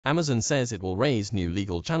Amazon says it will raise new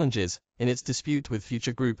legal challenges in its dispute with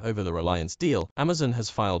Future Group over the Reliance deal. Amazon has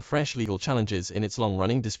filed fresh legal challenges in its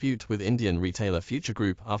long-running dispute with Indian retailer Future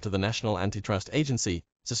Group after the National Antitrust Agency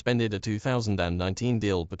suspended a 2019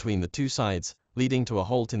 deal between the two sides, leading to a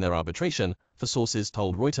halt in their arbitration, for sources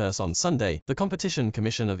told Reuters on Sunday. The Competition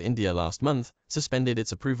Commission of India last month suspended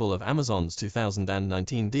its approval of Amazon's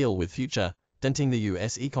 2019 deal with Future, denting the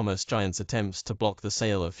US e-commerce giant's attempts to block the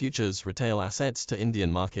sale of Future's retail assets to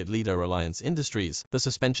Indian market leader Reliance Industries. The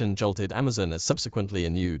suspension jolted Amazon as subsequently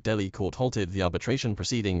a New Delhi court halted the arbitration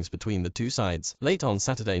proceedings between the two sides. Late on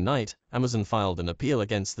Saturday night, Amazon filed an appeal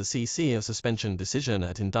against the CCA suspension decision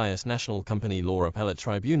at India's National Company Law Appellate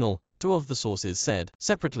Tribunal, two of the sources said.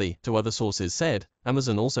 Separately, two other sources said,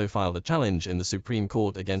 Amazon also filed a challenge in the Supreme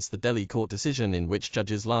Court against the Delhi court decision in which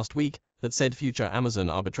judges last week that said future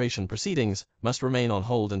Amazon arbitration proceedings must remain on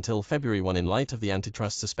hold until February 1 in light of the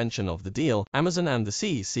antitrust suspension of the deal. Amazon and the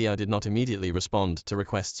CCA did not immediately respond to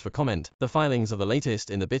requests for comment. The filings are the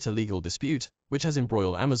latest in the bitter legal dispute, which has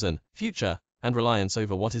embroiled Amazon, Future, and Reliance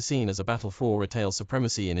over what is seen as a battle for retail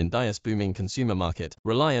supremacy in India's booming consumer market.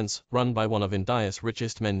 Reliance, run by one of India's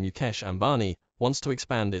richest men Mukesh Ambani, wants to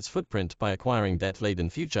expand its footprint by acquiring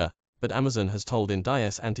debt-laden Future, but Amazon has told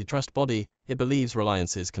India's antitrust body it believes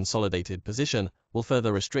Reliance's consolidated position will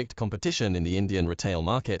further restrict competition in the Indian retail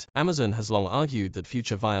market. Amazon has long argued that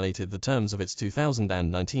Future violated the terms of its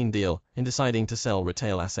 2019 deal in deciding to sell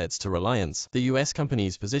retail assets to Reliance. The US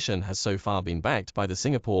company's position has so far been backed by the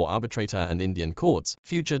Singapore arbitrator and Indian courts.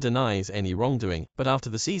 Future denies any wrongdoing, but after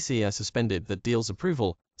the CCA suspended that deal's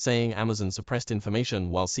approval, saying Amazon suppressed information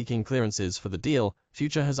while seeking clearances for the deal,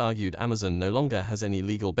 Future has argued Amazon no longer has any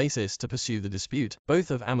legal basis to pursue the dispute. Both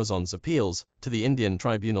of Amazon's appeals to the Indian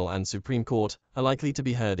Tribunal and Supreme Court are likely to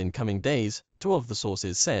be heard in coming days, two of the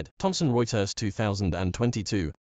sources said. Thomson Reuters 2022.